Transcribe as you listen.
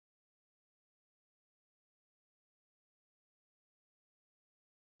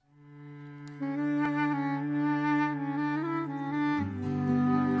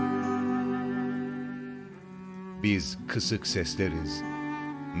Biz kısık sesleriz.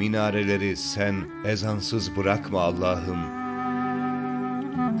 Minareleri sen ezansız bırakma Allah'ım.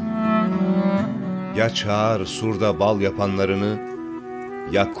 Ya çağır surda bal yapanlarını,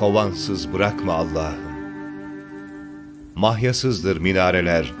 ya kovansız bırakma Allah'ım. Mahyasızdır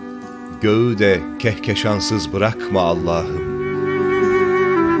minareler, göğü de kehkeşansız bırakma Allah'ım.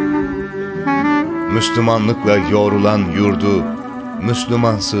 Müslümanlıkla yoğrulan yurdu,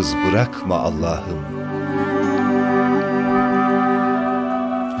 Müslümansız bırakma Allah'ım.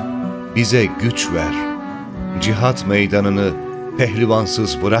 Bize güç ver, cihat meydanını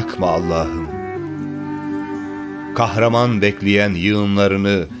pehlivansız bırakma Allah'ım. Kahraman bekleyen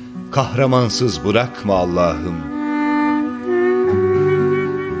yığınlarını kahramansız bırakma Allah'ım.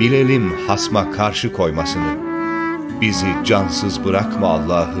 Bilelim hasma karşı koymasını, bizi cansız bırakma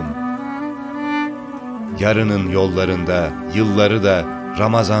Allah'ım. Yarının yollarında yılları da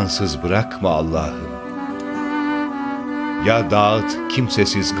Ramazansız bırakma Allah'ım. Ya dağıt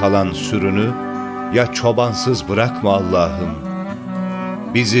kimsesiz kalan sürünü, ya çobansız bırakma Allah'ım.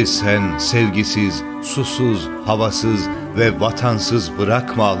 Bizi sen sevgisiz, susuz, havasız ve vatansız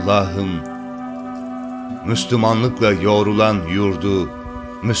bırakma Allah'ım. Müslümanlıkla yoğrulan yurdu,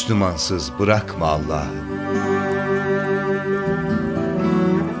 Müslümansız bırakma Allah'ım.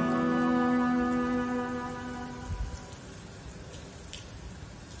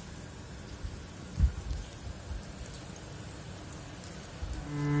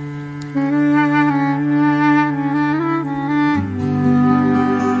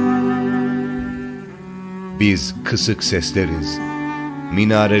 Biz kısık sesleriz.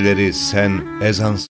 Minareleri sen ezansız